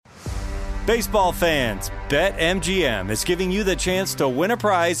Baseball fans, BetMGM is giving you the chance to win a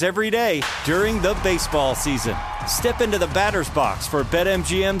prize every day during the baseball season. Step into the batter's box for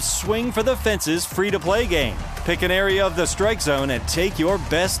BetMGM's Swing for the Fences free-to-play game. Pick an area of the strike zone and take your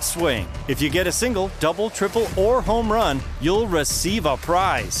best swing. If you get a single, double, triple, or home run, you'll receive a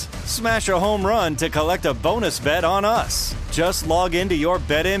prize. Smash a home run to collect a bonus bet on us. Just log into your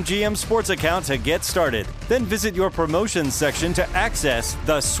BetMGM sports account to get started. Then visit your promotions section to access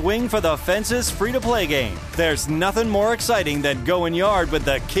the Swing for the Fences free-to-play game. There's nothing more exciting than going yard with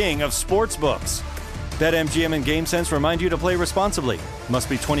the king of sportsbooks. BetMGM and GameSense remind you to play responsibly. Must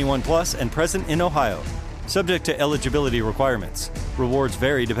be 21 plus and present in Ohio. Subject to eligibility requirements. Rewards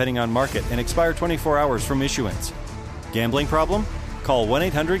vary depending on market and expire 24 hours from issuance. Gambling problem? Call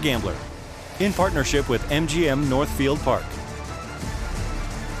 1-800-GAMBLER. In partnership with MGM Northfield Park.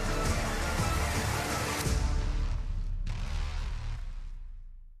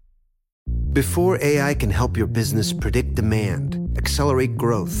 Before AI can help your business predict demand, accelerate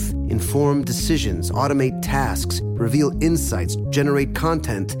growth, inform decisions, automate tasks, reveal insights, generate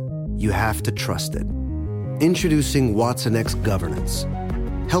content, you have to trust it. Introducing watsonx Governance,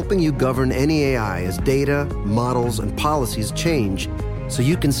 helping you govern any AI as data, models, and policies change so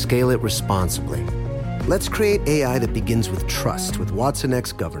you can scale it responsibly. Let's create AI that begins with trust with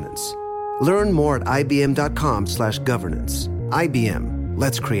watsonx Governance. Learn more at ibm.com/governance. IBM,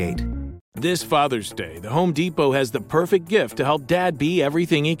 let's create. This Father's Day, the Home Depot has the perfect gift to help Dad be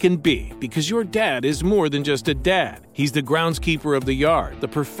everything he can be, because your dad is more than just a dad. He's the groundskeeper of the yard, the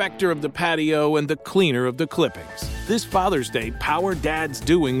perfecter of the patio, and the cleaner of the clippings. This Father's Day, power Dad's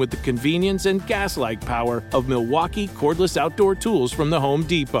doing with the convenience and gas-like power of Milwaukee cordless outdoor tools from the Home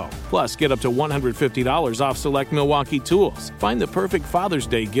Depot. Plus, get up to $150 off select Milwaukee tools. Find the perfect Father's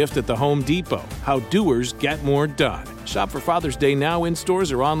Day gift at the Home Depot. How doers get more done. Shop for Father's Day now in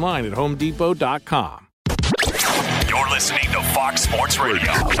stores or online at homedepot.com. You're listening to Fox Sports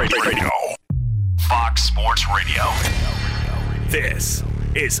Radio. Fox Sports Radio. This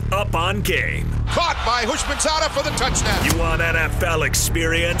is Up on Game. Caught by Houshmandzadeh for the touchdown. You want NFL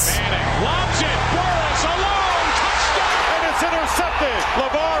experience? Manning lobs it. Burris alone. Touchdown. And it's intercepted.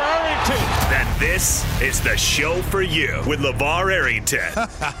 LeVar Arrington. Then this is the show for you with LeVar Arrington.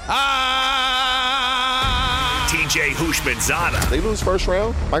 TJ Houshmandzadeh. They lose first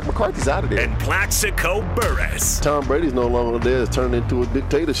round, Mike McCarthy's out of there. And Plaxico Burress. Tom Brady's no longer there. It's turned into a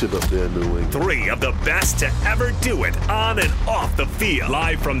dictatorship up there in New England. Three of the best to ever do it on and off the field.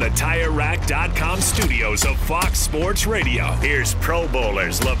 Live from the TireRack.com studios of Fox Sports Radio. Here's Pro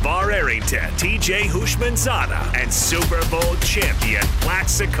Bowlers LeVar Arrington, TJ Houshmandzadeh, and Super Bowl champion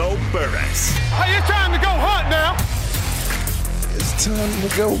Plaxico Burress. Hey, it's time to go hunt now. It's time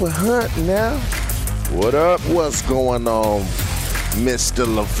to go hunt now. What up? What's going on, Mr.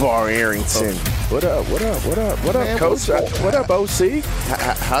 LeVar Arrington? What up, man, Coach? What up, OC?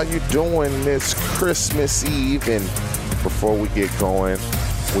 How you doing this Christmas Eve? And before we get going,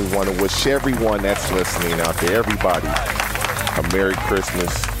 we want to wish everyone that's listening out there, everybody, a Merry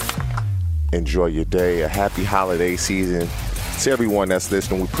Christmas. Enjoy your day. A happy holiday season. To everyone that's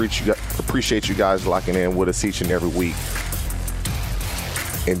listening, we appreciate you guys locking in with us each and every week.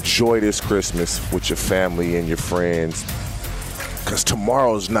 Enjoy this Christmas with your family and your friends, because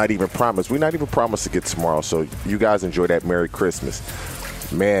tomorrow's not even promised. We're not even promised to get tomorrow, so you guys enjoy that Merry Christmas.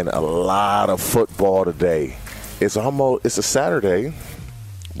 Man, a lot of football today. It's a Saturday,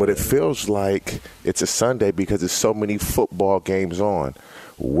 but it feels like it's a Sunday because there's so many football games on.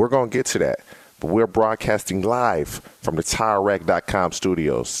 We're going to get to that, but we're broadcasting live from the TireRack.com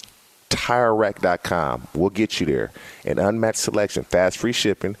studios. TireRack.com. We'll get you there. An unmatched selection, fast free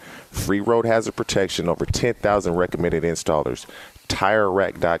shipping, free road hazard protection, over 10,000 recommended installers.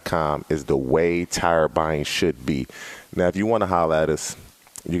 TireRack.com is the way tire buying should be. Now, if you want to holler at us,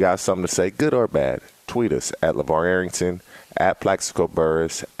 you got something to say, good or bad, tweet us at LeVar Arrington, at Plaxico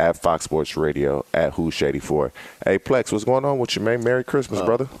Burris, at Fox Sports Radio, at Hoosh84. Hey, Plex, what's going on with you, man? Merry Christmas,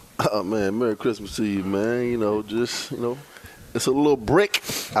 brother. Oh, man, Merry Christmas to you, man. It's a little brick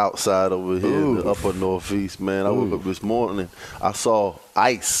outside over here in the upper northeast, man. I woke up this morning, I saw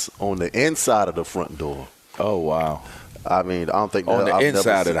ice on the inside of the front door. Oh, wow. I mean, I don't think on the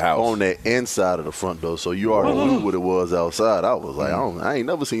inside of the house. On the inside of the front door. So you already knew what it was outside. I was like, I ain't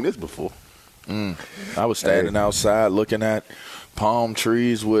never seen this before. I was standing outside looking at palm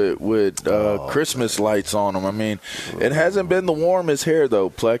trees with Christmas lights on them. I mean, it hasn't been the warmest here, though,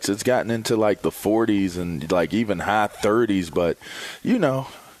 Plex. It's gotten into, like, the 40s and, like, even high 30s. But,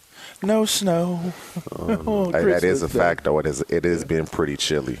 no snow. Hey, that is a fact, though. It has been pretty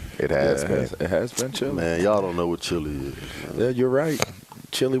chilly. It has been. It has been chilly. Man, y'all don't know what chilly is. Yeah, you're right.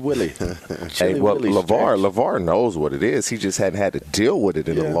 Chili Willie. LeVar knows what it is. He just hadn't had to deal with it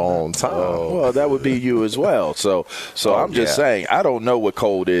in a long time. Well, that would be you as well. So I'm just saying, I don't know what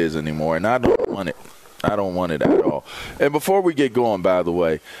cold is anymore, and I don't want it. I don't want it at all. And before we get going, by the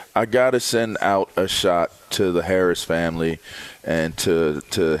way, I got to send out a shot to the Harris family and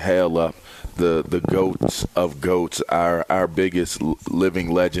to hail up the goats of goats. Our biggest living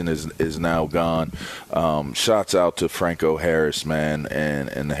legend is now gone. Shouts out to Franco Harris, man,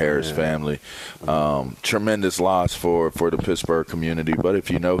 and the Harris family. Tremendous loss for the Pittsburgh community. But if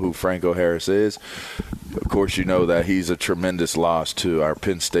you know who Franco Harris is, of course you know that he's a tremendous loss to our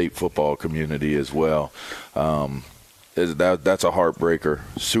Penn State football community as well. That's a heartbreaker,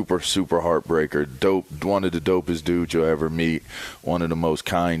 super heartbreaker. Dope, one of the dopest dudes you'll ever meet, one of the most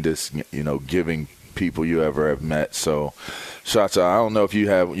kindest, giving people you ever have met. So, shots out. I don't know if you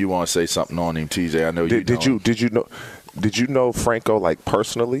want to say something on him, TJ. I know you. Did you know Franco like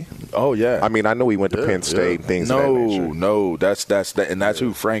personally? Oh yeah. I mean, I know he went to Penn State and things. No, that's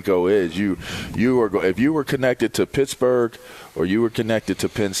who Franco is. You were, if you were connected to Pittsburgh or you were connected to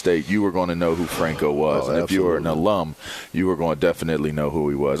Penn State, you were going to know who Franco was. And if you were an alum, you were going to definitely know who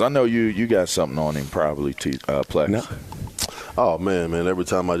he was. I know you got something on him, probably, Plex. No. Oh man! Every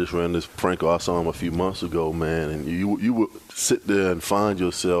time I just ran this Franco, I saw him a few months ago, man, and you would sit there and find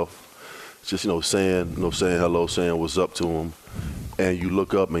yourself just saying hello, saying what's up to him, and you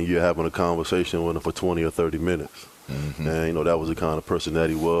look up and you're having a conversation with him for 20 or 30 minutes. Mm-hmm. And that was the kind of person that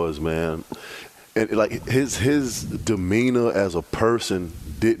he was, man. And like his demeanor as a person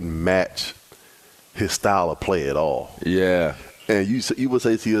didn't match his style of play at all. Yeah. And you would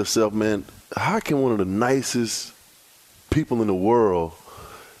say to yourself, man, how can one of the nicest people in the world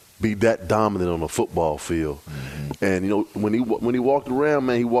be that dominant on a football field? Mm-hmm. And when he walked around,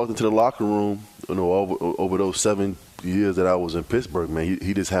 man, he walked into the locker room. Over those 7 years that I was in Pittsburgh, man,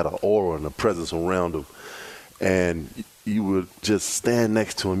 he just had an aura and a presence around him. And you would just stand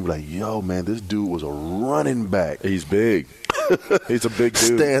next to him and be like, yo, man, this dude was a running back. He's big. He's a big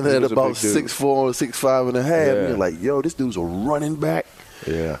dude. Standing at about 6'4", 6'5 and a half. Yeah. And you're like, yo, this dude's a running back.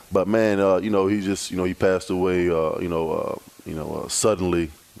 Yeah. But, man, he just, he passed away, suddenly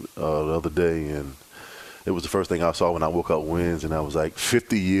the other day. And it was the first thing I saw when I woke up Wednesday. And I was like,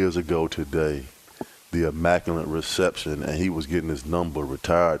 50 years ago today, the Immaculate Reception, and he was getting his number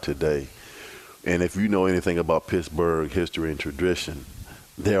retired today. And if you know anything about Pittsburgh history and tradition,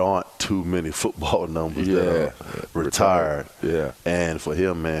 there aren't too many football numbers that are retired. Yeah. And for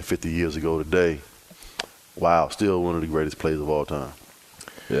him, man, 50 years ago today, wow, still one of the greatest players of all time.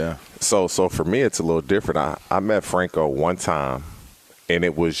 Yeah. So for me, it's a little different. I met Franco one time, and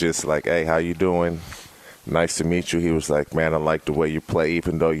it was just like, hey, how you doing? Nice to meet you. He was like, man, I like the way you play,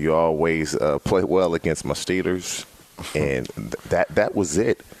 even though you always play well against my Steelers. And that was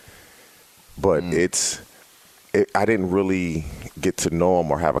it. But I didn't really get to know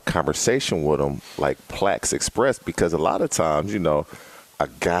him or have a conversation with him like Plex expressed, because a lot of times, a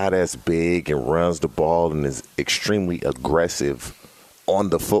guy that's big and runs the ball and is extremely aggressive on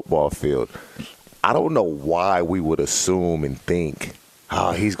the football field, I don't know why we would assume and think,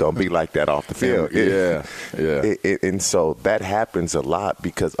 oh, he's going to be like that off the field. Yeah. And so that happens a lot,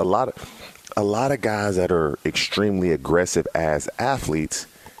 because a lot of guys that are extremely aggressive as athletes,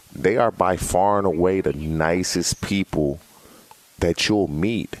 they are by far and away the nicest people that you'll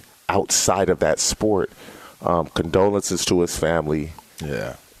meet outside of that sport. Condolences to his family.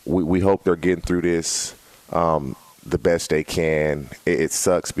 Yeah. We hope they're getting through this the best they can. It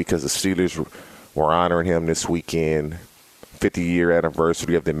sucks because the Steelers were honoring him this weekend, 50-year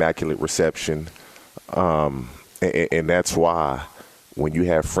anniversary of the Immaculate Reception. And that's why when you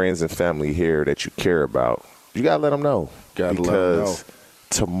have friends and family here that you care about, you got to let them know. Because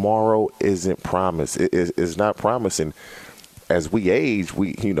tomorrow isn't promised. It's not promising. As we age,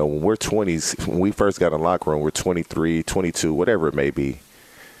 when we're 20s, when we first got in the locker room, we're 23, 22, whatever it may be.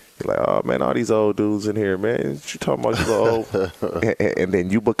 You're like, oh, man, all these old dudes in here, man. What you talking about? You old? And then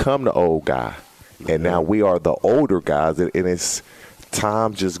you become the old guy. And now we are the older guys. And it's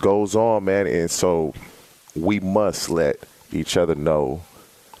time just goes on, man. And so we must let each other know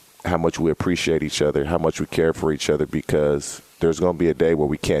how much we appreciate each other, how much we care for each other, because there's going to be a day where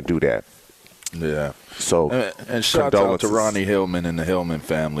we can't do that. Yeah. So and shout out to Ronnie Hillman and the Hillman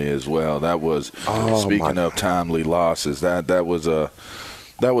family as well. That was speaking of timely losses. That was a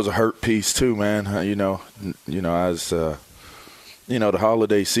hurt piece too, man. As the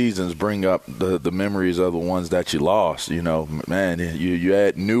holiday seasons bring up the memories of the ones that you lost. Man, you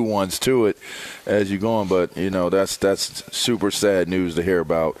add new ones to it as you go on. But, that's super sad news to hear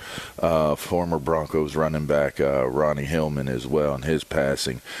about former Broncos running back Ronnie Hillman as well and his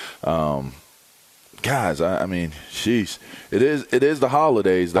passing. Guys, I mean, sheesh. It is the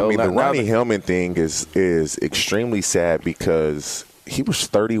holidays, though. I mean, the Ronnie Hillman thing is extremely sad because he was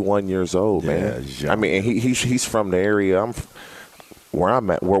 31 years old, man. I mean, and he's from the area where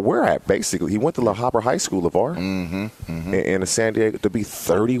we're at, basically. He went to La Habra High School, LeVar, in San Diego. To be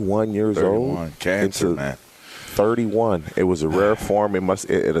 31 years old. Cancer, man. 31. It was a rare form.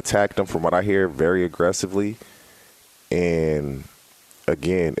 It attacked him, from what I hear, very aggressively. And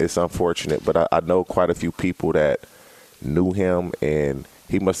again, it's unfortunate, but I know quite a few people that knew him, and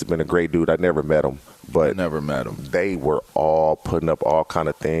he must have been a great dude. I never met him, but they were all putting up all kind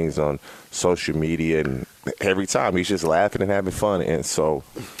of things on social media, and every time he's just laughing and having fun. And so,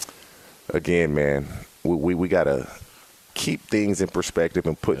 again, man, we got to keep things in perspective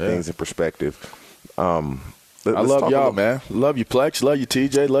and put things in perspective. I love y'all, man. Love you, Plex. Love you,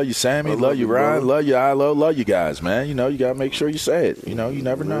 TJ. Love you, Sammy. Love you, Ryan. Love you, Ilo. Love you guys, man. You got to make sure you say it. You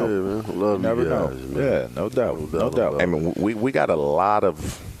never know. Yeah, man. Love you never know. Man. Yeah, no doubt. I mean, we got a lot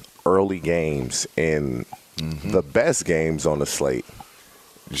of early games, and the best games on the slate: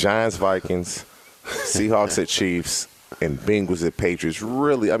 Giants, Vikings, Seahawks at Chiefs, and Bengals at Patriots.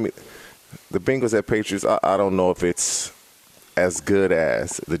 Really, I mean, the Bengals at Patriots, I don't know if it's as good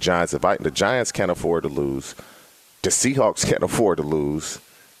as the Giants. The Giants can't afford to lose. The Seahawks can't afford to lose.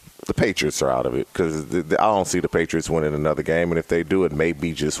 The Patriots are out of it because I don't see the Patriots winning another game, and if they do, it may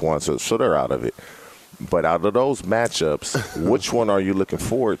be just one, so they're out of it. But out of those matchups, which one are you looking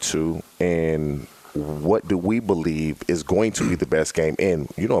forward to, and what do we believe is going to be the best game? And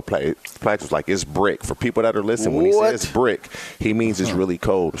Plax was like, it's brick. For people that are listening, when he says brick, he means it's really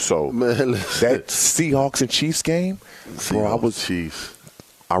cold. So that Seahawks and Chiefs game,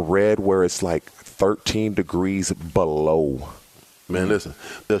 I read where it's like 13 degrees below. Man, listen,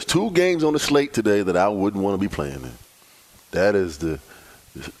 there's two games on the slate today that I wouldn't want to be playing in. That is the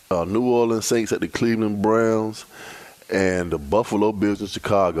New Orleans Saints at the Cleveland Browns and the Buffalo Bills in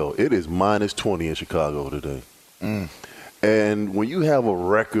Chicago. It is minus 20 in Chicago today. And when you have a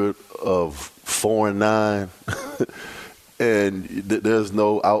record of 4-9 and there's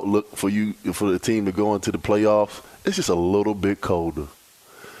no outlook for the team to go into the playoffs, it's just a little bit colder.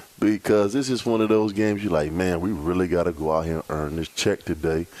 Because this is one of those games you're like, man, we really got to go out here and earn this check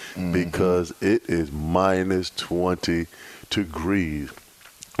today because it is minus 20 degrees.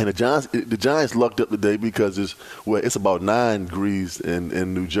 And the Giants lucked up today because it's about 9 degrees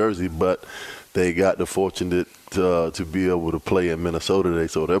in New Jersey, but they got the fortunate to be able to play in Minnesota today,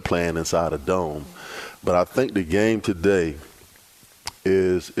 so they're playing inside a dome. But I think the game today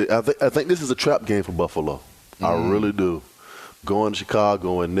I think this is a trap game for Buffalo. I really do. Going to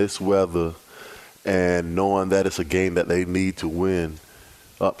Chicago in this weather and knowing that it's a game that they need to win.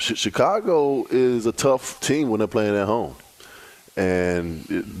 Chicago is a tough team when they're playing at home. And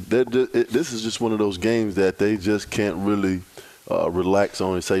this is just one of those games that they just can't really relax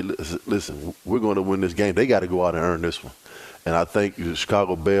on and say, listen, we're going to win this game. They got to go out and earn this one. And I think the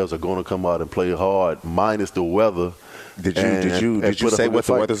Chicago Bears are going to come out and play hard, minus the weather. Did you say what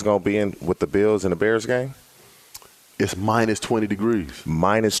the weather's going to be in with the Bills and the Bears game? It's minus 20 degrees.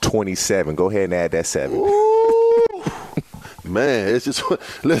 Minus 27. Go ahead and add that 7. Ooh. Man, it's just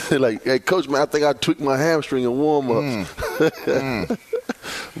listen. Like, hey, Coach, man, I think I tweaked my hamstring in warm-ups.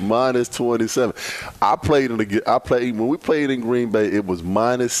 Minus 27. When we played in Green Bay. It was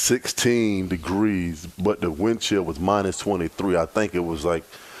minus 16 degrees, but the wind chill was minus 23. I think it was like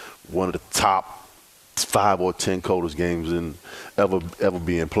one of the top 5 or 10 coldest games ever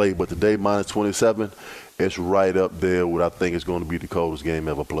being played. But today, minus 27. It's right up there with I think it's going to be the coldest game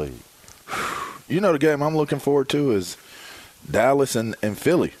ever played. The game I'm looking forward to is Dallas and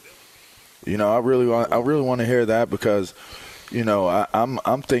Philly. I really want to hear that because,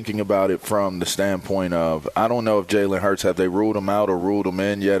 I'm thinking about it from the standpoint of I don't know if Jalen Hurts, have they ruled him out or ruled him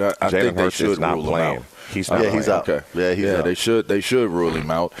in yet? I think they should rule him out. He's out. Okay. Yeah, he's out. They should rule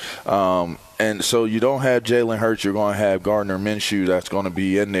him out. And so you don't have Jalen Hurts. You're going to have Gardner Minshew that's going to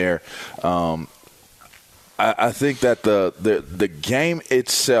be in there. I think that the game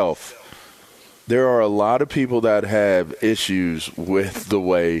itself, there are a lot of people that have issues with the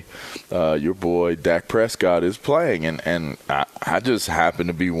way your boy Dak Prescott is playing, and I just happen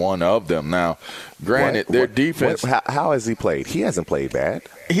to be one of them. Now, granted, their defense. How has he played? He hasn't played bad.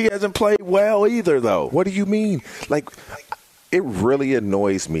 He hasn't played well either, though. What do you mean? Like, it really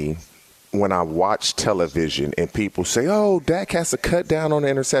annoys me when I watch television and people say, oh, Dak has to cut down on the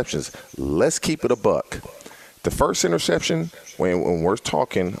interceptions, let's keep it a buck. The first interception, when we're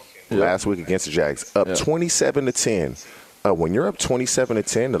talking last week against the Jags, up 27-10. When you're up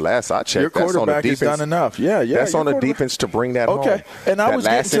 27-10, the last I checked, your quarterback has done enough. Yeah, that's on the defense to bring that home. Okay, and I was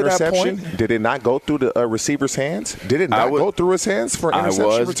getting to that point. Did it not go through the receiver's hands? Did it not go through his hands for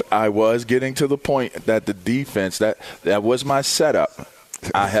interception? I was getting to the point that the defense, that was my setup.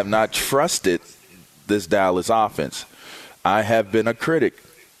 I have not trusted this Dallas offense. I have been a critic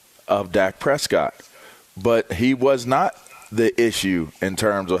of Dak Prescott, but he was not the issue in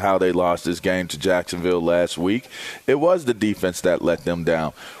terms of how they lost this game to Jacksonville last week. It was the defense that let them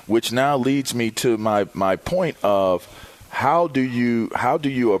down, which now leads me to my point of how do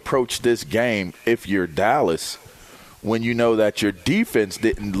you approach this game if you're Dallas when you know that your defense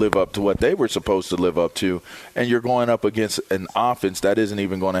didn't live up to what they were supposed to live up to, and you're going up against an offense that isn't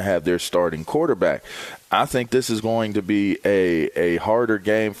even going to have their starting quarterback. I think this is going to be a harder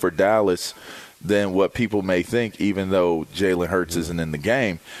game for Dallas than what people may think, even though Jalen Hurts isn't in the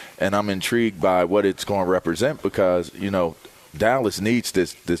game. And I'm intrigued by what it's going to represent because, Dallas needs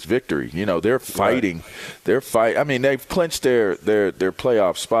this victory. They're fighting. Right. They're fight. I mean, they've clinched their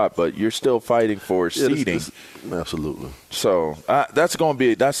playoff spot, but you're still fighting for seeding. Absolutely. So that's going to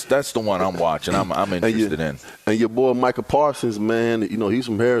be that's the one I'm watching. I'm interested in. And your boy Micah Parsons, man, he's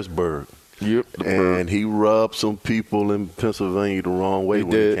from Harrisburg. Yep. And he rubbed some people in Pennsylvania the wrong way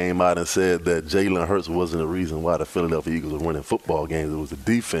when he came out and said that Jalen Hurts wasn't the reason why the Philadelphia Eagles were winning football games. It was the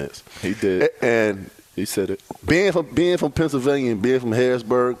defense. He did. And he said it. Being from Pennsylvania and being from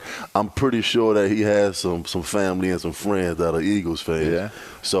Harrisburg, I'm pretty sure that he has some family and some friends that are Eagles fans. Yeah.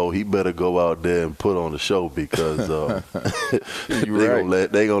 So he better go out there and put on the show because they're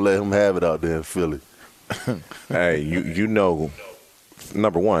gonna let him have it out there in Philly. Hey,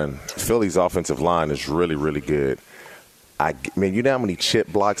 number one, Philly's offensive line is really, really good. You know how many chip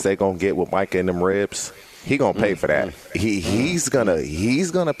blocks they gonna get with Micah and them ribs? He gonna pay for that. He's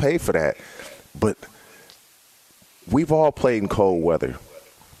gonna pay for that. But we've all played in cold weather.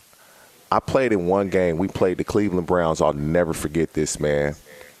 I played in one game. We played the Cleveland Browns. I'll never forget this, man.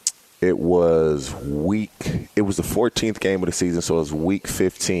 It was the 14th game of the season, so it was week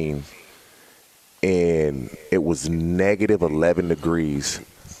 15. And it was negative 11 degrees.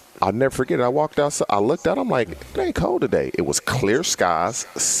 I'll never forget it. I walked outside. I looked out. I'm like, it ain't cold today. It was clear skies.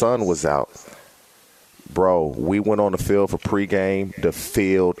 Sun was out. Bro, we went on the field for pregame. The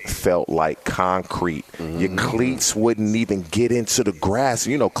field felt like concrete. Your cleats wouldn't even get into the grass.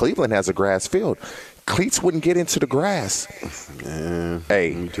 Cleveland has a grass field. Cleats wouldn't get into the grass. Man,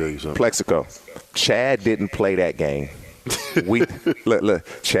 hey, let me tell you something. Plexico, Chad didn't play that game. Look,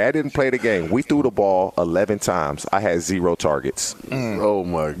 Chad didn't play the game. We threw the ball 11 times. I had 0 targets. Oh,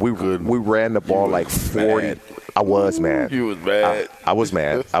 my goodness. We ran the ball like 40. Mad. I was mad. You was mad. I was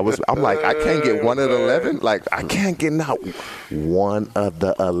mad. I'm like, I can't get one of the 11. Like, I can't get not one of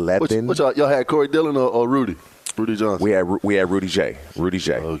the 11. What y'all had Corey Dillon or Rudy? Rudy Johnson. We had Rudy J.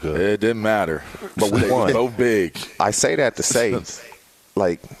 Okay. It didn't matter. But we won. So big. I say that to say,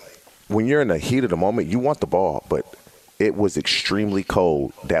 like, when you're in the heat of the moment, you want the ball, but it was extremely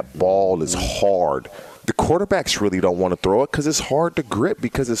cold. That ball is hard. The quarterbacks really don't want to throw it because it's hard to grip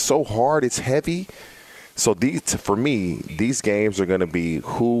because it's so hard. It's heavy. So for me, these games are going to be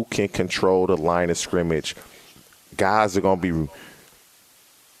who can control the line of scrimmage. Guys are going to be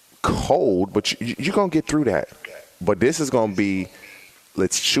cold, but you're going to get through that. But this is going to be,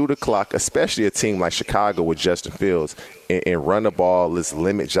 let's shoot a clock, especially a team like Chicago with Justin Fields, and run the ball. Let's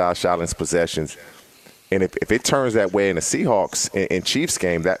limit Josh Allen's possessions. And if it turns that way in the Seahawks and Chiefs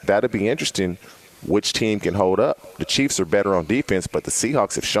game, that'll be interesting which team can hold up. The Chiefs are better on defense, but the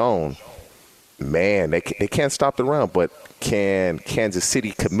Seahawks have shown, man, they can't stop the run. But can Kansas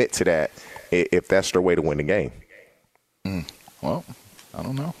City commit to that if that's their way to win the game? Well, I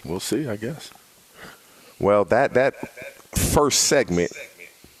don't know. We'll see, I guess. Well, that first segment,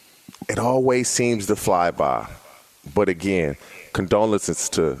 it always seems to fly by. But again, condolences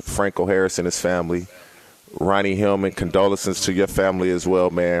to Franco Harris and his family. Ronnie Hillman, condolences to your family as well,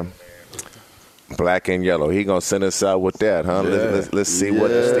 man. Black and yellow. He going to send us out with that, huh? Yeah. Let's see what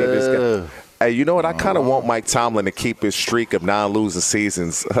the Steelers got. Hey, you know what? I kind of want Mike Tomlin to keep his streak of non-losing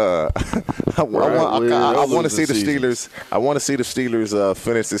seasons. I want to see the Steelers. I want to see the Steelers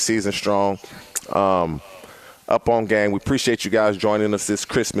finish this season strong. Up on game. We appreciate you guys joining us this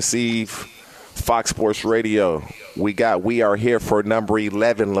Christmas Eve. Fox Sports Radio. We are here for number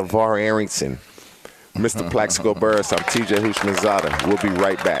 11, LeVar Arrington. Mr. Plaxico Burress. I'm TJ Hushmanzada. We'll be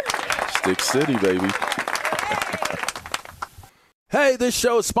right back. Stick City, baby. Hey, this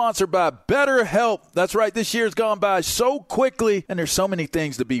show is sponsored by BetterHelp. That's right, this year's gone by so quickly, and there's so many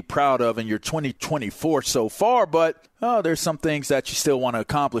things to be proud of in your 2024 so far, but there's some things that you still want to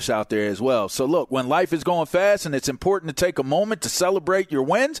accomplish out there as well. So look, when life is going fast and it's important to take a moment to celebrate your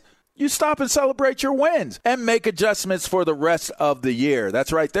wins, you stop and celebrate your wins and make adjustments for the rest of the year.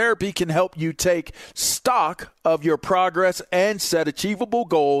 That's right, therapy can help you take stock of your progress and set achievable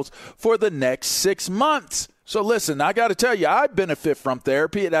goals for the next 6 months. So listen, I got to tell you, I benefit from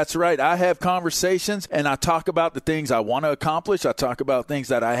therapy. That's right. I have conversations and I talk about the things I want to accomplish. I talk about things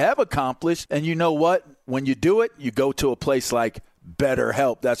that I have accomplished. And you know what? When you do it, you go to a place like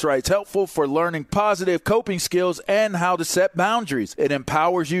BetterHelp. That's right. It's helpful for learning positive coping skills and how to set boundaries. It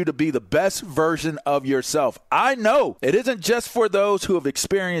empowers you to be the best version of yourself. I know it isn't just for those who have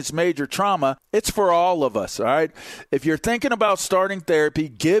experienced major trauma. It's for all of us. All right. If you're thinking about starting therapy,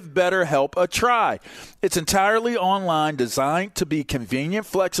 give BetterHelp a try. It's entirely online, designed to be convenient,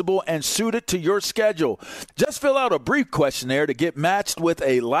 flexible, and suited to your schedule. Just fill out a brief questionnaire to get matched with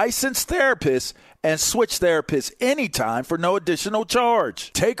a licensed therapist and switch therapists anytime for no additional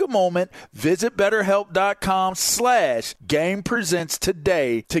charge. Take a moment, visit BetterHelp.com/GamePresents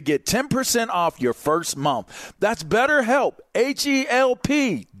today to get 10% off your first month. That's BetterHelp,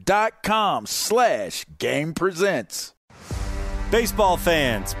 HELP.com/GamePresents. Baseball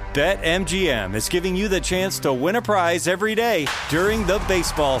fans, BetMGM is giving you the chance to win a prize every day during the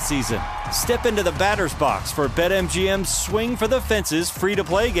baseball season. Step into the batter's box for BetMGM's Swing for the Fences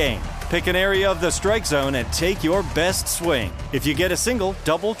free-to-play game. Pick an area of the strike zone and take your best swing. If you get a single,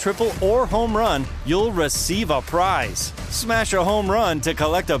 double, triple, or home run, you'll receive a prize. Smash a home run to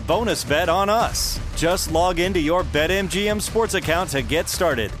collect a bonus bet on us. Just log into your BetMGM sports account to get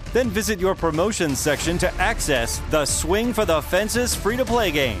started. Then visit your promotions section to access the Swing for the Fences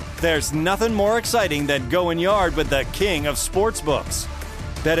free-to-play game. There's nothing more exciting than going yard with the king of sportsbooks.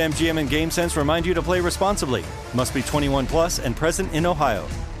 BetMGM and GameSense remind you to play responsibly. Must be 21 plus and present in Ohio.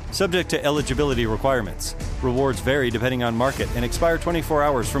 Subject to eligibility requirements. Rewards vary depending on market and expire 24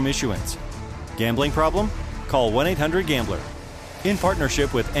 hours from issuance. Gambling problem? Call 1-800-GAMBLER. In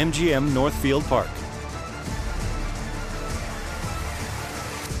partnership with MGM Northfield Park.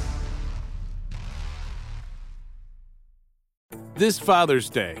 This Father's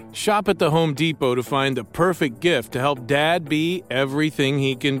Day, shop at the Home Depot to find the perfect gift to help Dad be everything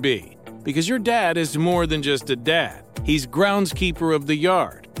he can be. Because your dad is more than just a dad. He's groundskeeper of the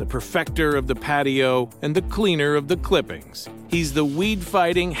yard, the perfecter of the patio, and the cleaner of the clippings. He's the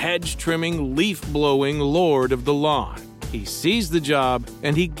weed-fighting, hedge-trimming, leaf-blowing lord of the lawn. He sees the job,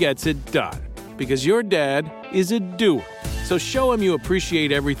 and he gets it done. Because your dad is a doer. So show him you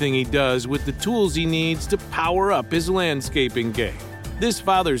appreciate everything he does with the tools he needs to power up his landscaping game. This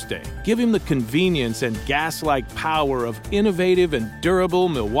Father's Day, give him the convenience and gas-like power of innovative and durable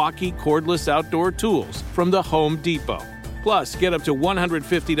Milwaukee cordless outdoor tools from the Home Depot. Plus, get up to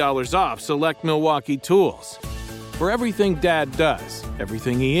 $150 off select Milwaukee tools. For everything Dad does,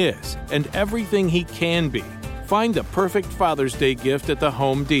 everything he is, and everything he can be, find the perfect Father's Day gift at the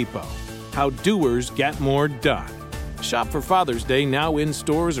Home Depot. How doers get more done. Shop for Father's Day now in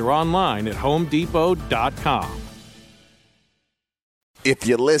stores or online at homedepot.com. If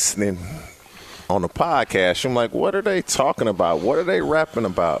you're listening on the podcast, I'm like, what are they talking about? What are they rapping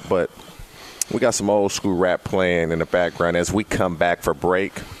about? But we got some old school rap playing in the background as we come back for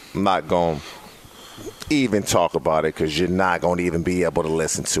break. I'm not going to even talk about it because you're not going to even be able to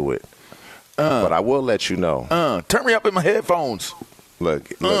listen to it. But I will let you know. Turn me up in my headphones. Look,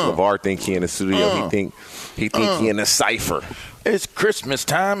 LeVar think he in the studio. He think he in a cipher. It's Christmas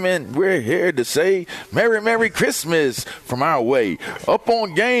time, and we're here to say Merry, Merry Christmas from our way. Up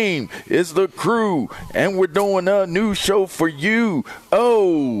on Game is the crew, and we're doing a new show for you.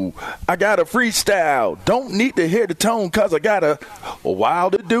 Oh, I got a freestyle. Don't need to hear the tone because I got a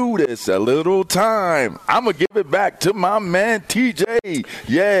while to do this, a little time. I'm going to give it back to my man, TJ.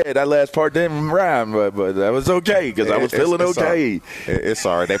 Yeah, that last part didn't rhyme, but that was okay because I was feeling okay. It's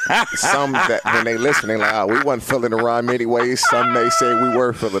all right. Some that when they listen, they're like, we wasn't feeling the rhyme anyways. Some may say we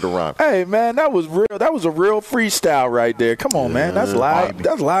were feeling the rhyme. Hey, man, that was real. That was a real freestyle right there. Come on, man. That's live.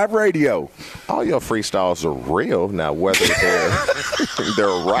 That's live radio. All your freestyles are real. Now, whether they're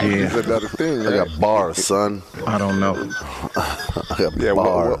right is another thing. I got bars, son. I don't know. I got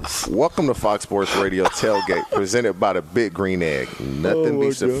bars. Welcome to Fox Sports Radio Tailgate, presented by the Big Green Egg. Nothing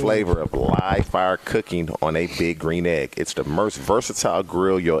beats the flavor of live fire cooking on a Big Green Egg. It's the most versatile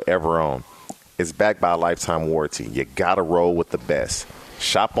grill you'll ever own. It's backed by a lifetime warranty. You gotta roll with the best.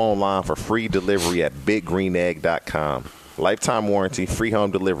 Shop online for free delivery at BigGreenEgg.com. Lifetime warranty, free home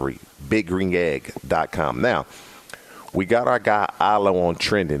delivery, BigGreenEgg.com. Now, We got our guy Alo on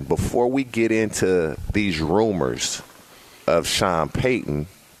trending. Before we get into these rumors of Sean Payton,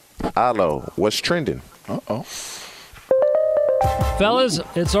 Alo, what's trending? Uh-oh. Fellas,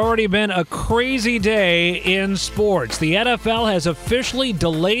 it's already been a crazy day in sports. The NFL has officially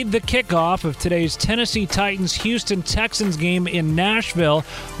delayed the kickoff of today's Tennessee Titans-Houston Texans game in Nashville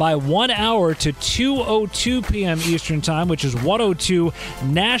by 1 hour to 2:02 p.m. Eastern Time, which is 1:02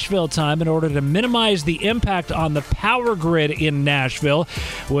 Nashville time, in order to minimize the impact on the power grid in Nashville,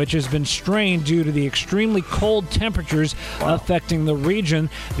 which has been strained due to the extremely cold temperatures affecting the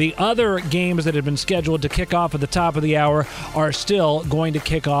region. The other games that have been scheduled to kick off at the top of the hour are still going to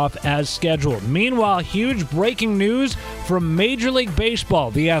kick off as scheduled. Meanwhile, huge breaking news from Major League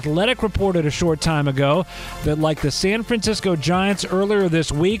Baseball. The Athletic reported a short time ago that, like the San Francisco Giants earlier this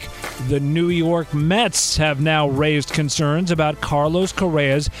week, the New York Mets have now raised concerns about Carlos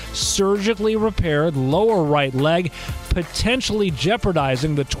Correa's surgically repaired lower right leg, potentially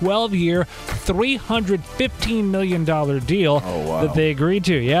jeopardizing the 12-year, $315 million deal that they agreed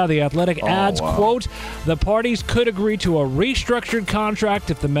to. Yeah, the Athletic adds, quote, the parties could agree to a restructured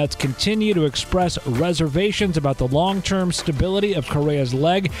contract if the Mets continue to express reservations about the long-term stability of Correa's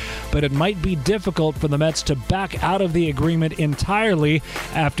leg, but it might be difficult for the Mets to back out of the agreement entirely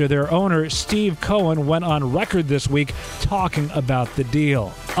after their owner, Steve Cohen, went on record this week talking about the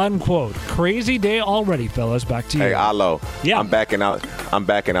deal. Unquote. Crazy day already, fellas. Back to you. Hey, Alo. Yeah. I'm backing out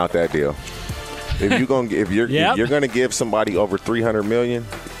that deal. If you're gonna give somebody over $300 million,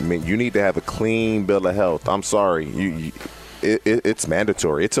 I mean, you need to have a clean bill of health. I'm sorry, it's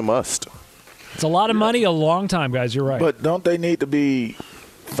mandatory. It's a must. It's a lot of money, a long time, guys. You're right. But don't they need to be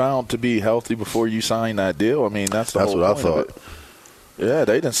found to be healthy before you sign that deal? I mean, that's whole what I point thought. of it. Yeah,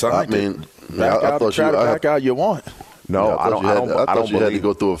 they didn't sign it. I mean, back out you want. No, I don't believe you had to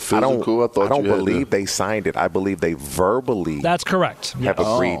go through a physical. I don't believe they signed it. I believe they verbally. That's correct. Have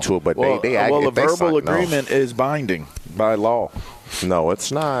agreed to it, but they a verbal agreement is binding by law. No,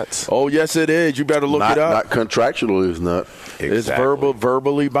 it's not. Oh, yes, it is. You better look it up. Not contractual, it's not. Exactly. It's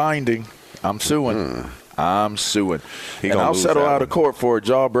verbally binding. I'm suing. I'm suing. And I'll settle out of court for a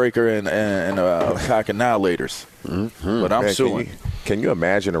jawbreaker and cock annihilators. But I'm suing. Can you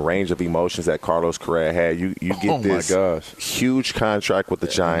imagine the range of emotions that Carlos Correa had? You get this huge contract with the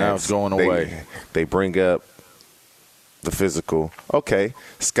Giants. Now it's going away. They bring up the physical. Okay,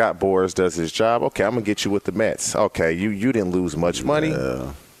 Scott Boras does his job. Okay, I'm going to get you with the Mets. Okay, you didn't lose much money.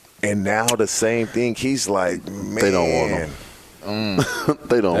 Yeah. And now the same thing. He's like, man. They don't want him.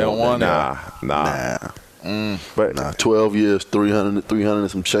 They don't want him. Nah. But 12 years, 300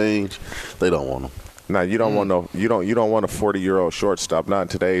 and some change. They don't want him. No, you don't want you don't want a 40-year-old shortstop. Not in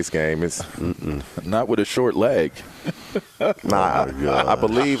today's game. It's not with a short leg. Nah, I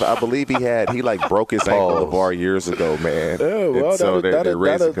believe he broke his ankle LeVar years ago, man. Oh, well, so they're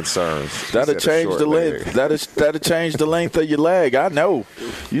raising concerns. That'll change the length. That'll change the length of your leg. I know.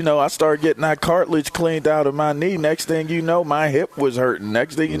 I started getting that cartilage cleaned out of my knee. Next thing you know, my hip was hurting.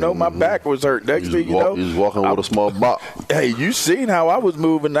 Next thing you know, my back was hurting. Next thing you know, he's walking with a small bop. Hey, you seen how I was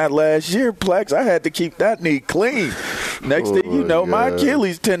moving that last year, Plex? I had to keep that knee clean. Next thing you know, my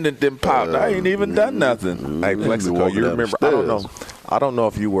Achilles tendon didn't pop. I ain't even done nothing. Hey, Plexico, you remember? I don't know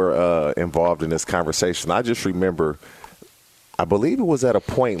if you were involved in this conversation. I just remember, I believe it was at a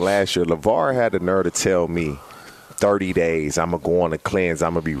point last year, LeVar had the nerve to tell me, 30 days, I'm going to go on a cleanse.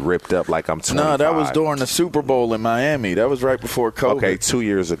 I'm going to be ripped up like I'm 25. No, that was during the Super Bowl in Miami. That was right before COVID. Okay, 3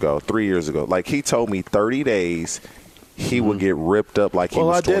 years ago. Like, he told me 30 days he would get ripped up like he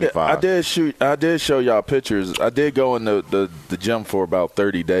was 25. I did show y'all pictures. I did go in the gym for about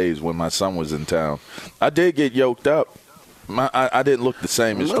 30 days when my son was in town. I did get yoked up. I didn't look the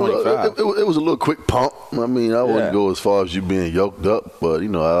same as 25. It was a little quick pump. I mean, I wouldn't go as far as you being yoked up, but,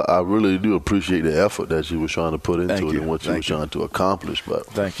 I really do appreciate the effort that you were trying to put into it and what you were trying to accomplish. But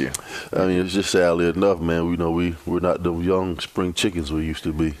thank you. I mean, it's just sadly enough, man, we're not the young spring chickens we used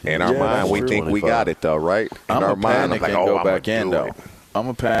to be. In our mind, we think 25. We got it, though, right? I'm a panic and go back in, though. I'm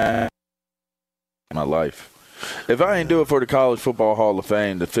a panic in my life. If I ain't do it for the College Football Hall of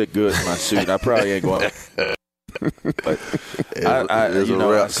Fame to fit good in my suit, I probably ain't going to. But I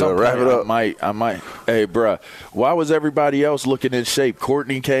might. Hey, bruh, why was everybody else looking in shape?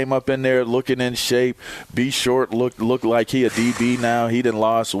 Courtney came up in there looking in shape. B Short looked like he a DB now. He done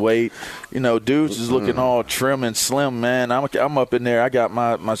lost weight. Dudes is looking all trim and slim, man. I'm up in there. I got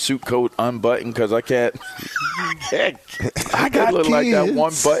my suit coat unbuttoned because I can't. I got look like that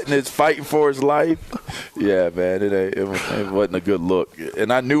one button is fighting for his life. Yeah, man, it wasn't a good look.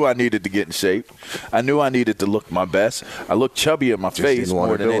 And I knew I needed to get in shape. I knew I needed to look my best. I look chubby in my face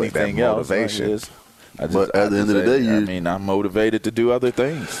more than anything else. But at the end of the day, I'm motivated to do other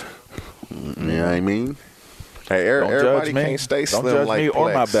things. Yeah, I mean, hey, everybody can't stay slim Don't judge like me Plex.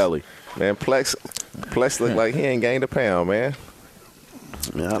 or my belly. Man, Plex look like he ain't gained a pound, man.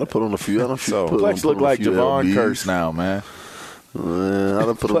 Yeah, I done put on a few. Plex look like Javon Curse now, man.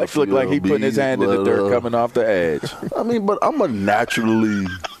 Plex look like he putting his hand in the dirt coming off the edge. I mean, but I'm a naturally,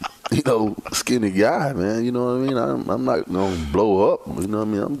 skinny guy, man. You know what I mean? I'm not gonna blow up. You know what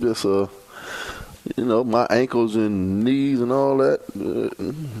I mean? I'm just my ankles and knees and all that,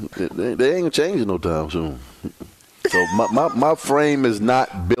 they ain't changing no time soon. So my frame is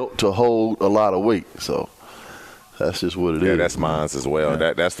not built to hold a lot of weight. So that's just what it is. Yeah, that's mine as well.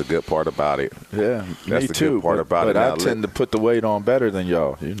 Yeah. That's the good part about it. Yeah, that's me the too. Good part about it. But I tend to put the weight on better than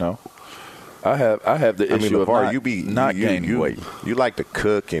y'all. I have the issue of not gaining weight. You like to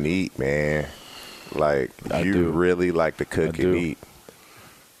cook and eat, man. Like you really like to cook and eat.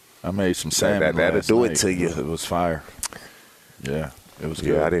 I made some salmon. That'll do it to you. It was fire. Yeah, it was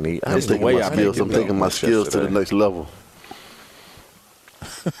good. Yeah, I didn't eat. I'm taking my skills to the next level.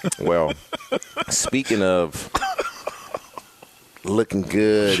 Well, speaking of looking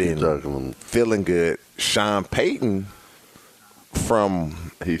good and feeling good, Sean Payton,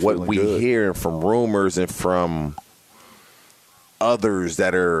 from what we hear from rumors and from others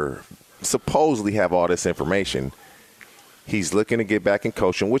that are supposedly have all this information, he's looking to get back in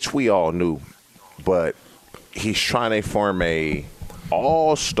coaching, which we all knew, but he's trying to form a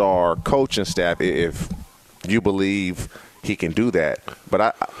all-star coaching staff if you believe he can do that.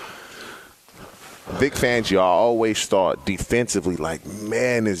 But Vic Fangio, I always thought defensively, like,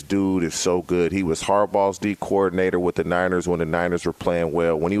 man, this dude is so good. He was Harbaugh's D coordinator with the Niners when the Niners were playing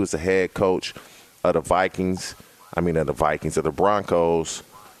well. When he was the head coach of the Broncos,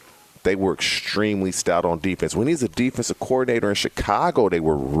 they were extremely stout on defense. When he's a defensive coordinator in Chicago, they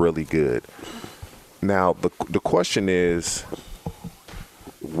were really good. Now, the question is,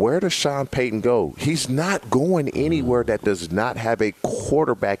 where does Sean Payton go? He's not going anywhere that does not have a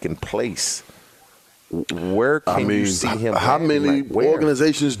quarterback in place. Where can you see him? How many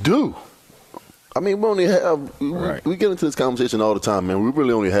organizations do? I mean, we only have we get into this conversation all the time, man. We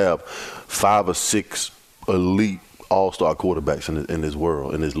really only have 5 or 6 elite all-star quarterbacks in this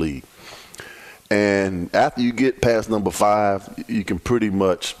world, in this league. And after you get past number 5, you can pretty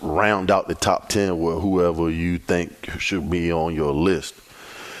much round out the top 10 with whoever you think should be on your list.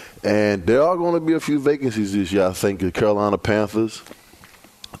 And there are going to be a few vacancies this year. I think the Carolina Panthers,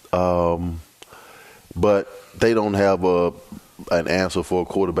 but they don't have an answer for a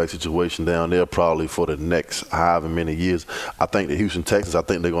quarterback situation down there probably for the next however many years. I think the Houston Texans, I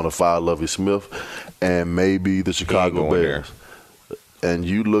think they're going to fire Lovie Smith, and maybe the Chicago Bears. And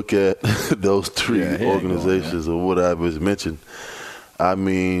you look at those 3 organizations or whatever is mentioned. I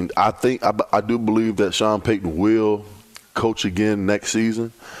mean, I do believe that Sean Payton will coach again next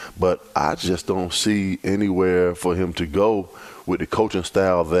season, but I just don't see anywhere for him to go with the coaching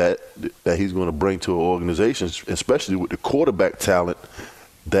style that he's going to bring to an organization, especially with the quarterback talent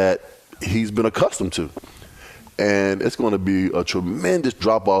that he's been accustomed to. And it's going to be a tremendous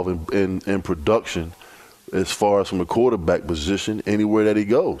drop-off in production as far as from the quarterback position anywhere that he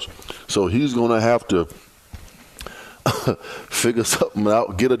goes. So he's going to have to figure something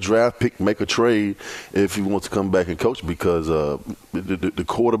out, get a draft pick, make a trade if he wants to come back and coach, because the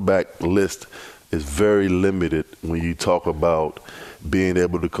quarterback list is very limited when you talk about being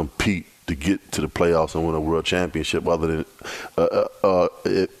able to compete to get to the playoffs and win a world championship, other than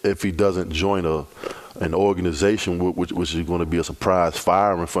if he doesn't join an organization which is going to be a surprise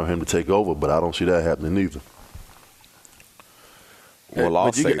firing for him to take over. But I don't see that happening either. Well,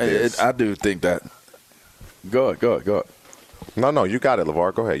 I'll say this. I do think that. Go ahead. No, you got it,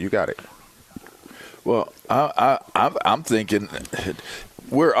 LeVar. Go ahead. You got it. Well, I'm thinking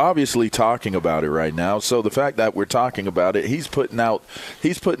we're obviously talking about it right now. So the fact that we're talking about it, he's putting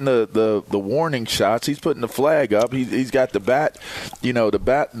the warning shots. He's putting the flag up. He's got the bat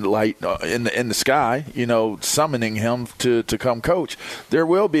light in the sky, summoning him to come coach. There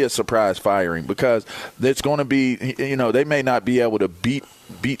will be a surprise firing because it's going to be, they may not be able to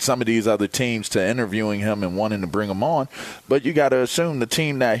beat some of these other teams to interviewing him and wanting to bring him on, but you got to assume the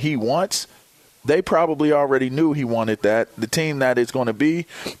team that he wants, they probably already knew he wanted that. The team that it's going to be,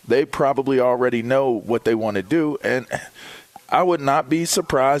 they probably already know what they want to do. And I would not be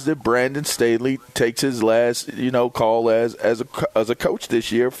surprised if Brandon Staley takes his last, call as a coach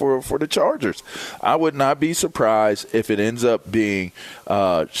this year for the Chargers. I would not be surprised if it ends up being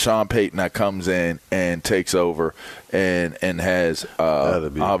Sean Payton that comes in and takes over and has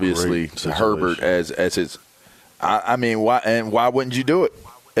obviously Herbert as his. I mean, why wouldn't you do it?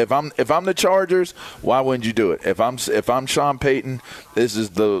 If I'm the Chargers, why wouldn't you do it? If I'm Sean Payton, this is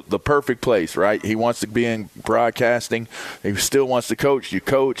the perfect place, right? He wants to be in broadcasting. He still wants to coach. You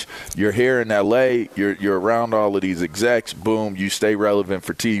coach. You're here in L.A. You're around all of these execs. Boom, you stay relevant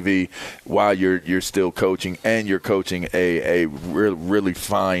for TV while you're still coaching, and you're coaching a really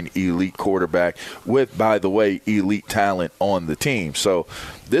fine elite quarterback with, by the way, elite talent on the team. So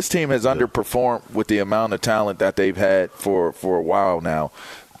this team has underperformed with the amount of talent that they've had for a while now.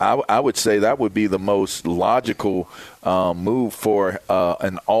 I would say that would be the most logical move for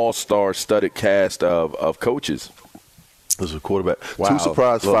an all-star studded cast of coaches. As a quarterback. Wow. 2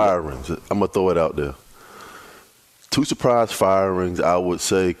 surprise firings. I'm going to throw it out there. 2 surprise firings, I would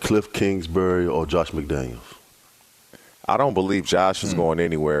say Cliff Kingsbury or Josh McDaniels. I don't believe Josh is going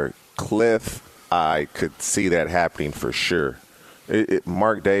anywhere. Cliff, I could see that happening for sure.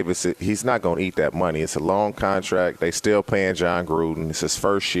 Mark Davis, he's not going to eat that money. It's a long contract. They still paying John Gruden. It's his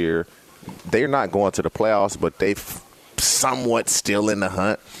first year. They're not going to the playoffs, but they've somewhat still in the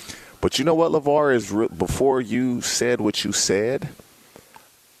hunt. But you know what, LeVar, is before you said what you said,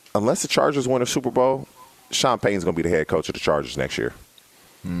 unless the Chargers win a Super Bowl, Sean Payton's going to be the head coach of the Chargers next year.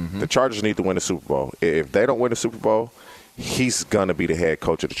 Mm-hmm. The Chargers need to win the Super Bowl. If they don't win the Super Bowl, he's going to be the head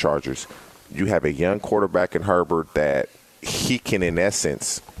coach of the Chargers. You have a young quarterback in Herbert that he can, in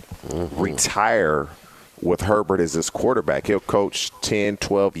essence, retire with Herbert as his quarterback. He'll coach 10,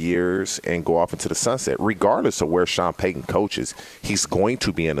 12 years and go off into the sunset. Regardless of where Sean Payton coaches, he's going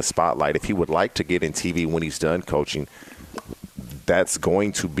to be in the spotlight. If he would like to get in TV when he's done coaching, that's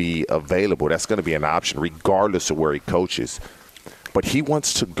going to be available. That's going to be an option regardless of where he coaches. But he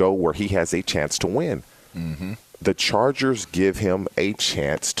wants to go where he has a chance to win. Mm-hmm. The Chargers give him a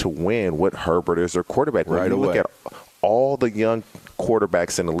chance to win with Herbert as their quarterback. When you look at all the young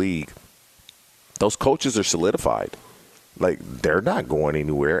quarterbacks in the league, those coaches are solidified. Like, they're not going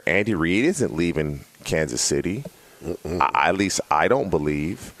anywhere. Andy Reid isn't leaving Kansas City. At least I don't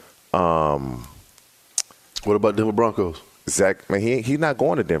believe. What about Denver Broncos? Zach, man, he's not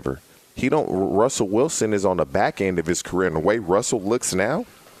going to Denver. Russell Wilson is on the back end of his career. And the way Russell looks now,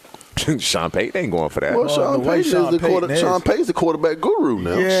 Sean Payton ain't going for that. Well, Sean Payton's the quarterback guru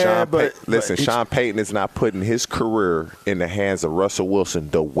now. Yeah, Sean Payton is not putting his career in the hands of Russell Wilson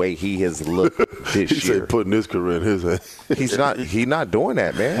the way he has looked this year. Said putting his career in his hands. He's not doing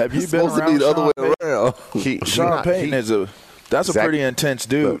that, man. Have you been around the other way around? Sean Payton is that's a pretty intense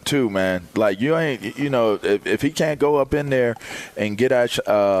dude, too, man. Like, you ain't, if he can't go up in there and get at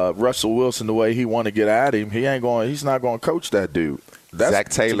Russell Wilson the way he want to get at him, he's not going to coach that dude. That's, Zach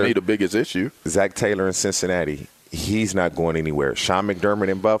Taylor, to me, the biggest issue. Zach Taylor in Cincinnati, he's not going anywhere. Sean McDermott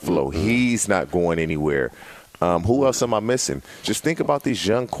in Buffalo, he's not going anywhere. Who else am I missing? Just think about these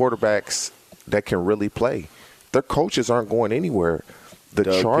young quarterbacks that can really play. Their coaches aren't going anywhere. The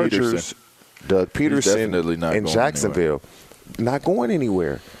Chargers, Doug Peterson in Jacksonville, not going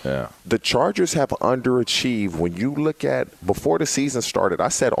anywhere. Yeah. The Chargers have underachieved. When you look at, before the season started, I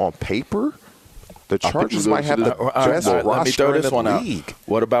said on paper, the Chargers might have the best roster in the league.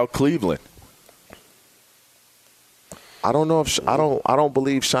 What about Cleveland? I don't know if I don't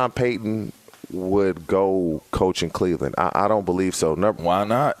believe Sean Payton would go coach in Cleveland. I don't believe so. Why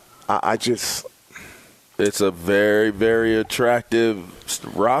not? I just it's a very, very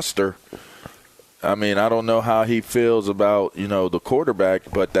attractive roster. I mean, I don't know how he feels about, the quarterback,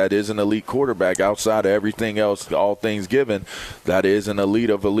 but that is an elite quarterback outside of everything else, all things given. That is an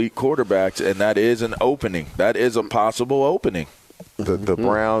elite of elite quarterbacks, and that is an opening. That is a possible opening. The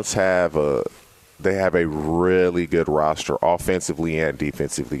Browns have a really good roster offensively and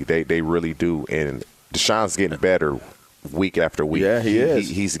defensively. They really do, and Deshaun's getting better week after week. Yeah, he is.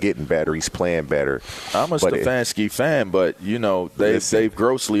 He's getting better. He's playing better. I'm a Stefanski fan, but, they've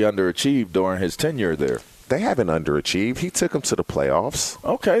grossly underachieved during his tenure there. They haven't underachieved. He took them to the playoffs.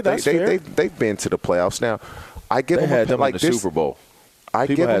 Okay, that's fair. They've been to the playoffs. Now, I give them in the Super Bowl.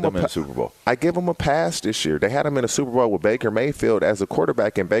 People had them in the Super Bowl. I give them a pass this year. They had him in a Super Bowl with Baker Mayfield as a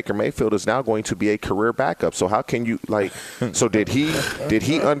quarterback, and Baker Mayfield is now going to be a career backup. So how can you so did he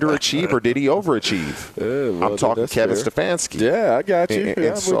underachieve or did he overachieve? I'm talking Kevin Stefanski. Yeah, I got you.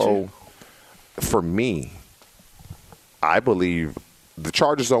 And so for me, I believe the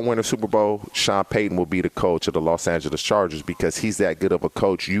Chargers don't win a Super Bowl, Sean Payton will be the coach of the Los Angeles Chargers because he's that good of a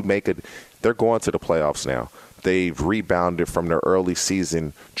coach. They're going to the playoffs now. They've rebounded from their early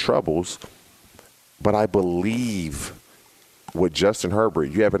season troubles. But I believe with Justin Herbert,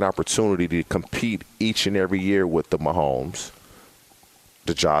 you have an opportunity to compete each and every year with the Mahomes,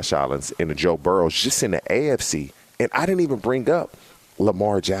 the Josh Allens, and the Joe Burrows just in the AFC. And I didn't even bring up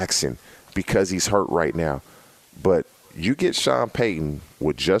Lamar Jackson because he's hurt right now. But you get Sean Payton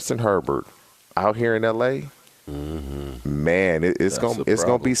with Justin Herbert out here in L.A., man, it's gonna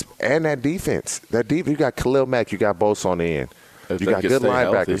be, and that defense, you got Khalil Mack, you got Bosa on the end, you got good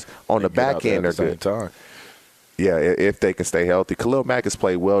linebackers on the back end. They're good. Time. Yeah, if they can stay healthy. Khalil Mack has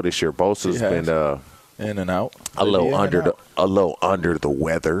played well this year. Bosa's been in and out, a little under the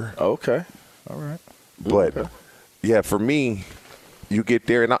weather. Okay, all right, but yeah, for me, you get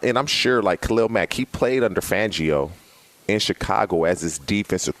there, and I'm sure like Khalil Mack, he played under Fangio in Chicago as his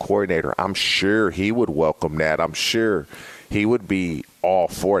defensive coordinator. I'm sure he would welcome that. I'm sure he would be all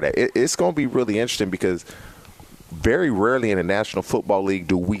for that. It's going to be really interesting because very rarely in the National Football League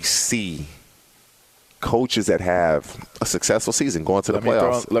do we see coaches that have a successful season going to the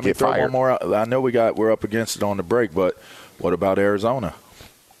playoffs let me throw fired. One more out. I know we're up against it on the break, but what about Arizona?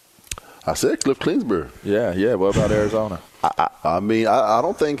 I said Cliff Kingsbury. Yeah. What about Arizona? I mean, I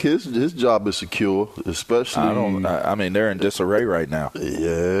don't think his job is secure, especially. I mean, they're in disarray right now.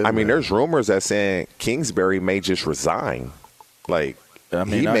 Yeah. I mean, there's rumors that saying Kingsbury may just resign. Like, I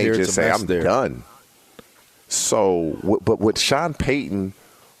mean, he may just say, I'm done. So, but would Sean Payton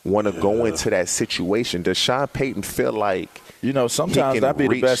want to go into that situation? Does Sean Payton feel like, sometimes that'd be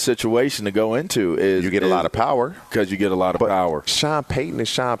the best situation to go into is you get a lot of power. Because you get a lot of power. Sean Payton is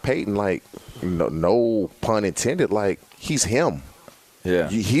Sean Payton, like, no pun intended, like, he's him. Yeah.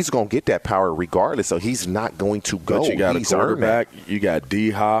 He's going to get that power regardless, so he's not going to go. But you got a quarterback, you got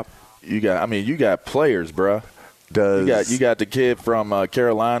D-Hop, you got players, bruh. You got the kid from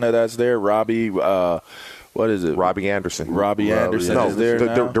Carolina that's there, Robbie, what is it? Robbie Anderson. Robbie Anderson is there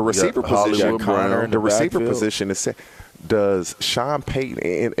now. The receiver position. The receiver position is set. Does Sean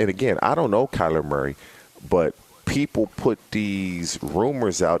Payton, and again, I don't know Kyler Murray, but people put these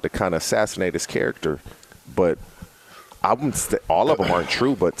rumors out to kind of assassinate his character, but all of them aren't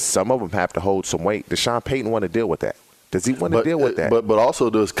true, but some of them have to hold some weight. Does Sean Payton want to deal with that? Does he want to deal with that? But also,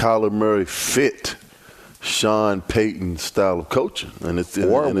 does Kyler Murray fit Sean Payton's style of coaching? And it's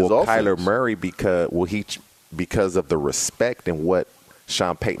or in will his offense? Kyler Murray, because of the respect and what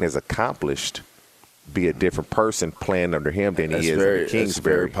Sean Payton has accomplished, be a different person playing under him than he is under Kingsbury? It's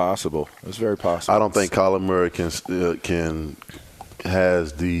very possible. It's very possible. I don't think Kyler Murray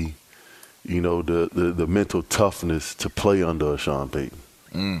has the the mental toughness to play under a Sean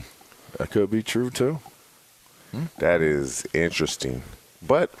Payton. That could be true too. That is interesting.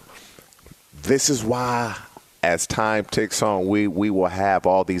 But this is why, as time ticks on, we will have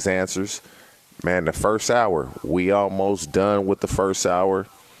all these answers. Man, the first hour, we almost done with the first hour.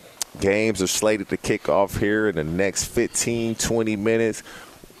 Games are slated to kick off here in the next 15, 20 minutes.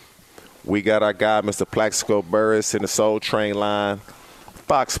 We got our guy, Mr. Plaxico Burress, in the Soul Train line.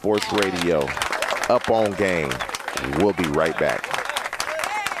 Fox Sports Radio, up on game. We'll be right back.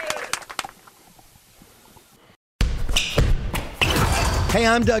 Hey,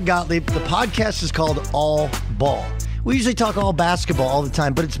 I'm Doug Gottlieb. The podcast is called All Ball. We usually talk all basketball all the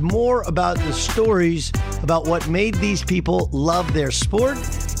time, but it's more about the stories about what made these people love their sport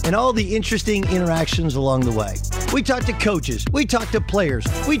and all the interesting interactions along the way. We talk to coaches. We talk to players.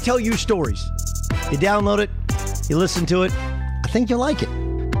 We tell you stories. You download it. You listen to it. I think you'll like it.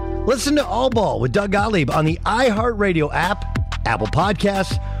 Listen to All Ball with Doug Gottlieb on the iHeartRadio app, Apple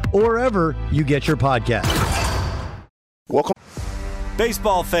Podcasts, or wherever you get your podcasts. Welcome.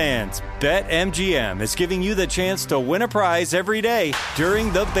 Baseball fans, BetMGM is giving you the chance to win a prize every day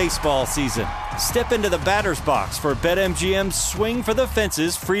during the baseball season. Step into the batter's box for BetMGM's Swing for the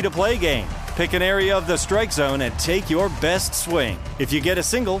Fences free-to-play game. Pick an area of the strike zone and take your best swing. If you get a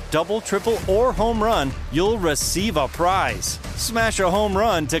single, double, triple, or home run, you'll receive a prize. Smash a home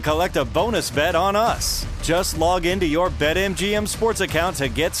run to collect a bonus bet on us. Just log into your BetMGM sports account to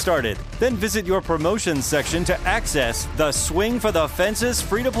get started. Then visit your promotions section to access the Swing for the Fences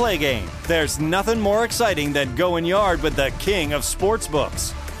free-to-play game. There's nothing more exciting than going yard with the king of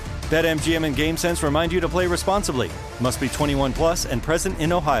sportsbooks. BetMGM and GameSense remind you to play responsibly. Must be 21 plus and present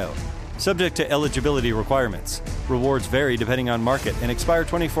in Ohio. Subject to eligibility requirements. Rewards vary depending on market and expire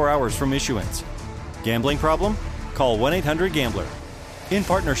 24 hours from issuance. Gambling problem? Call 1-800-GAMBLER. In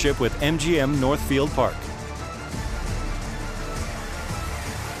partnership with MGM Northfield Park.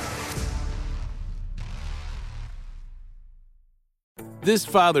 This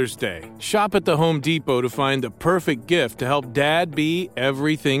Father's Day, shop at the Home Depot to find the perfect gift to help Dad be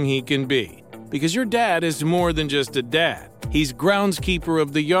everything he can be. Because your dad is more than just a dad. He's groundskeeper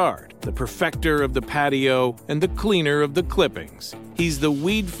of the yard, the perfecter of the patio, and the cleaner of the clippings. He's the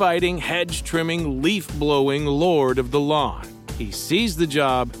weed-fighting, hedge-trimming, leaf-blowing lord of the lawn. He sees the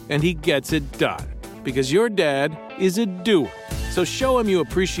job, and he gets it done. Because your dad is a doer. So show him you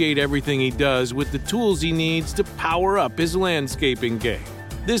appreciate everything he does with the tools he needs to power up his landscaping game.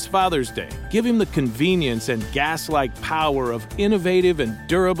 This Father's Day, give him the convenience and gas-like power of innovative and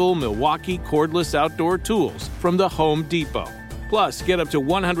durable Milwaukee cordless outdoor tools from the Home Depot. Plus, get up to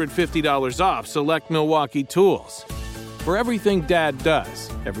 $150 off select Milwaukee tools. For everything Dad does,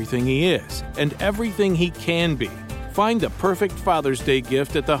 everything he is, and everything he can be, find the perfect Father's Day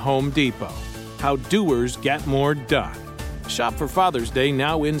gift at the Home Depot. How doers get more done. Shop for Father's Day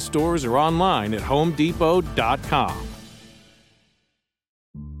now in stores or online at homedepot.com.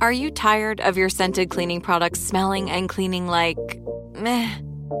 Are you tired of your scented cleaning products smelling and cleaning like meh?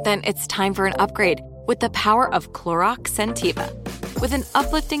 Then it's time for an upgrade with the power of Clorox Scentiva. With an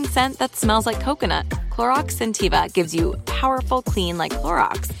uplifting scent that smells like coconut, Clorox Scentiva gives you powerful clean like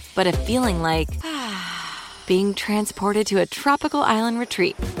Clorox, but a feeling like being transported to a tropical island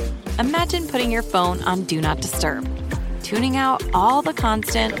retreat. Imagine putting your phone on Do Not Disturb, tuning out all the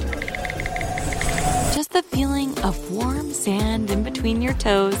constant, just the feeling of warm sand in between your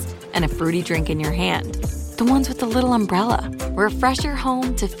toes and a fruity drink in your hand. The ones with the little umbrella. Refresh your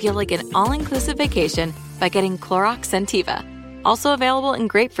home to feel like an all-inclusive vacation by getting Clorox Scentiva. Also available in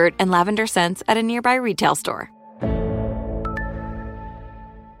grapefruit and lavender scents at a nearby retail store.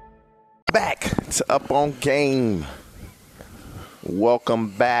 Back to Up on Game.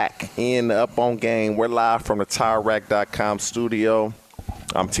 Welcome back in Up on Game. We're live from the TireRack.com studio.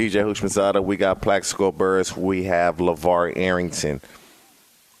 I'm TJ Hushmanzada. We got Plaxico Burress. We have LeVar Arrington.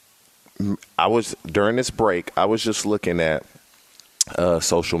 During this break, I was just looking at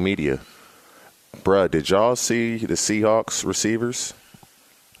social media. Bruh, did y'all see the Seahawks receivers?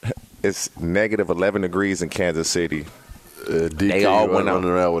 It's negative 11 degrees in Kansas City. DK they all went running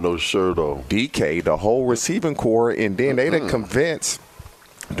around with no shirt on. DK, the whole receiving core, and then they done convinced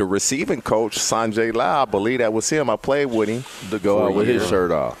the receiving coach, Sanjay Lal, I believe that was him. I played with him. To go out with his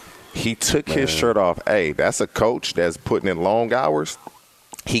shirt off. He took his shirt off. Hey, that's a coach that's putting in long hours.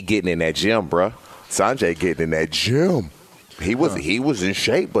 He getting in that gym, bruh. Sanjay getting in that gym. He was in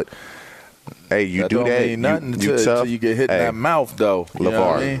shape, but hey, you do that. Mean nothing until you get hit in that mouth, though.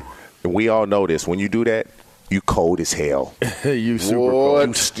 LeVar, we all know this. When you do that, you cold as hell. You super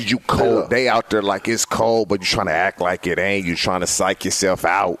cold. You cold. They out there like it's cold, but you trying to act like it ain't. You trying to psych yourself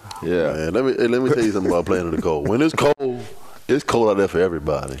out. Yeah. Man, let me tell you something about playing in the cold. When it's cold out there for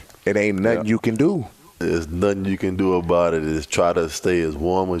everybody. It ain't nothing you can do. There's nothing you can do about it. Is try to stay as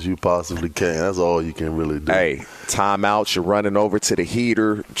warm as you possibly can. That's all you can really do. Hey, timeouts, you're running over to the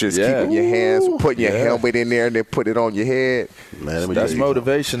heater, just keeping your hands, putting your helmet in there, and then put it on your head. Man, that's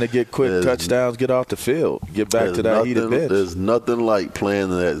motivation to get quick touchdowns, get off the field, get back to that heated bench. There's nothing like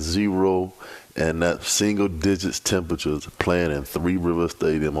playing at 0 and that single digits temperatures playing in Three River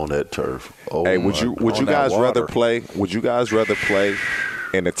Stadium on that turf. Oh, hey, would you guys rather play? Would you guys rather play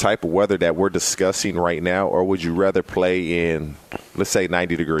in the type of weather that we're discussing right now, or would you rather play in, let's say,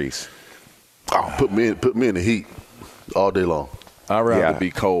 90 degrees? Oh, put me in the heat all day long. I'd rather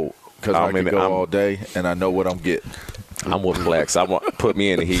be cold because I can go all day and I know what I'm getting. I'm with Flex. Put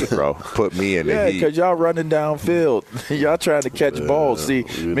me in the heat, bro. Put me in the heat. Yeah, because y'all running downfield. Y'all trying to catch balls. See,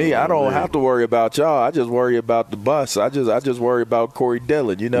 me, I don't have to worry about y'all. I just worry about the bus. I just worry about Corey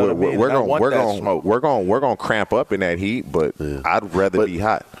Dillon. You know what I mean? We're going to cramp up in that heat, but I'd rather be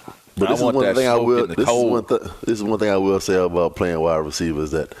hot. But this is one thing I will say about playing wide receiver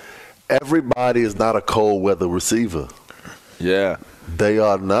is that everybody is not a cold weather receiver. Yeah. They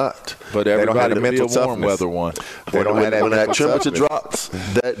are not. But everybody will be a warm weather one. When that temperature drops,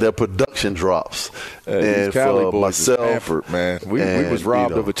 their production drops. And for myself, man, we was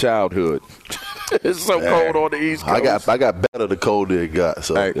robbed of a childhood. It's so cold on the East Coast. I got better the colder it got.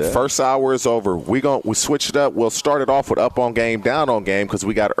 So first hour is over. We switch it up. We'll start it off with Up on Game, Down on Game because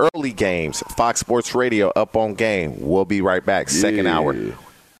we got early games. Fox Sports Radio, Up on Game. We'll be right back. Second hour.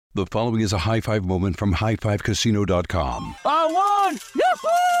 The following is a high-five moment from highfivecasino.com. I won!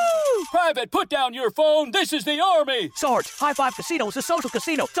 Yahoo! Private, put down your phone. This is the Army. Sarge, High Five Casino is a social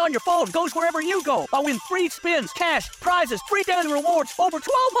casino. It's on your phone. Goes wherever you go. I win free spins, cash, prizes, free daily rewards, over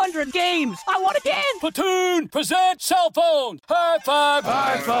 1,200 games. I won again. Platoon, present cell phone. High Five.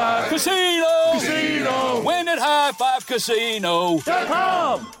 High Five. Casino. Casino. Win at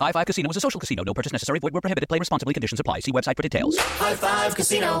highfivecasino.com. High Five Casino is a social casino. No purchase necessary. Void where prohibited. Play responsibly. Conditions apply. See website for details. High Five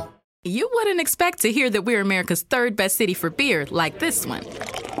Casino. You wouldn't expect to hear that we're America's third best city for beer like this one.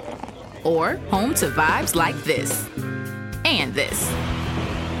 Or home to vibes like this. And this.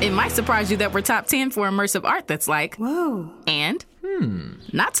 It might surprise you that we're top 10 for immersive art that's like, whoa. And,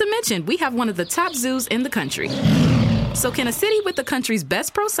 not to mention, we have one of the top zoos in the country. So can a city with the country's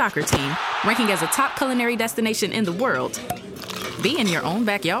best pro soccer team, ranking as a top culinary destination in the world, Be in your own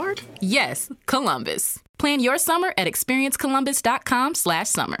backyard? Yes, Columbus. Plan your summer at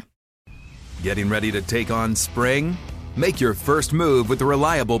experiencecolumbus.com/summer. Getting ready to take on spring? Make your first move with the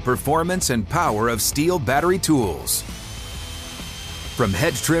reliable performance and power of Steel battery tools. From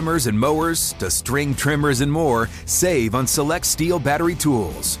hedge trimmers and mowers to string trimmers and more, save on select Steel battery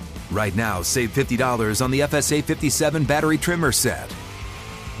tools. Right now, save $50 on the FSA 57 battery trimmer set.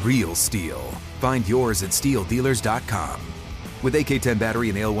 Real Steel. Find yours at steeldealers.com. With AK-10 battery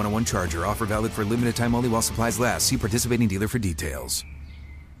and AL101 charger, offer valid for limited time only while supplies last. See participating dealer for details.